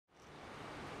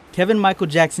Kevin Michael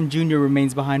Jackson Jr.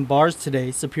 remains behind bars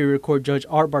today. Superior Court Judge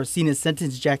Art Barcena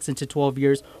sentenced Jackson to 12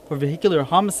 years for vehicular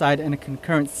homicide and a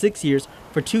concurrent 6 years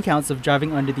for 2 counts of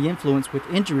driving under the influence with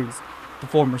injuries. The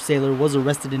former sailor was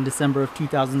arrested in December of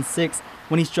 2006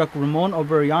 when he struck Ramon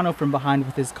Oberiano from behind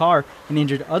with his car and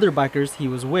injured other bikers he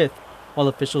was with. While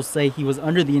officials say he was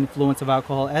under the influence of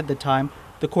alcohol at the time,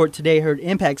 the court today heard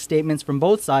impact statements from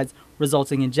both sides,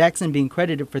 resulting in Jackson being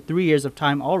credited for 3 years of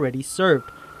time already served,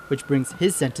 which brings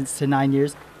his sentence to 9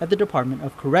 years at the Department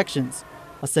of Corrections,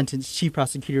 a sentence Chief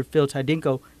Prosecutor Phil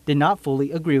Tydinko did not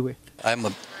fully agree with. I'm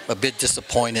a bit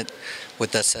disappointed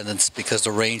with that sentence because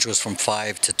the range was from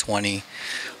 5 to 20.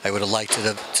 I would have liked to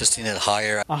have just seen it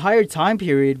higher. A higher time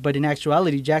period, but in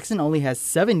actuality, Jackson only has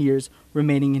 7 years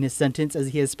remaining in his sentence as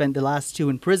he has spent the last 2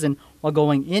 in prison while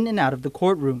going in and out of the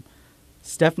courtroom.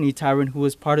 Stephanie Tyron, who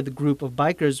was part of the group of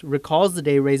bikers, recalls the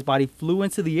day Ray's body flew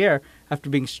into the air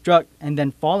after being struck and then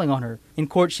falling on her. In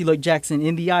court, she looked Jackson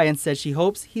in the eye and said she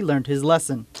hopes he learned his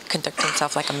lesson. Conduct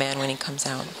himself like a man when he comes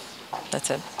out.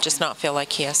 That's it. Just not feel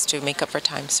like he has to make up for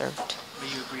time served. Do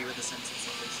you agree with the sentence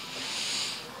of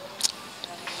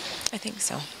this? I think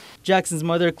so. Jackson's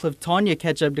mother, Cliftonia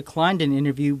Ketchup, declined an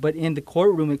interview, but in the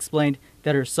courtroom explained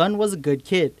that her son was a good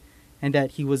kid and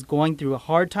that he was going through a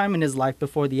hard time in his life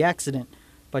before the accident.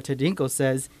 But Tydinko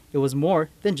says it was more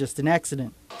than just an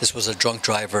accident. This was a drunk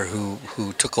driver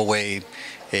who took away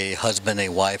a husband, a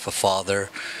wife, a father,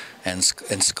 and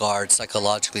scarred,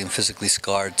 psychologically and physically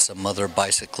scarred some other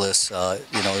bicyclists. It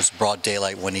was broad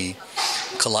daylight when he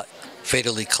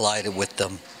fatally collided with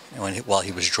them while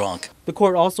he was drunk. The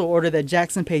court also ordered that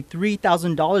Jackson pay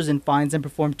 $3,000 in fines and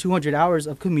perform 200 hours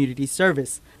of community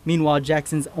service. Meanwhile,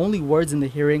 Jackson's only words in the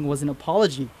hearing was an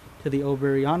apology to the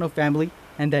Oberiano family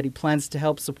and that he plans to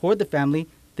help support the family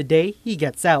the day he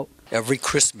gets out. Every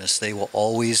Christmas, they will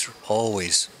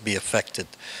always be affected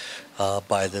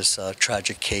by this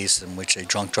tragic case in which a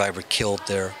drunk driver killed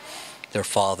their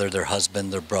father, their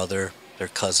husband, their brother, their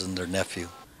cousin, their nephew.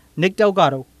 Nick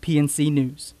Delgado, PNC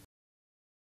News.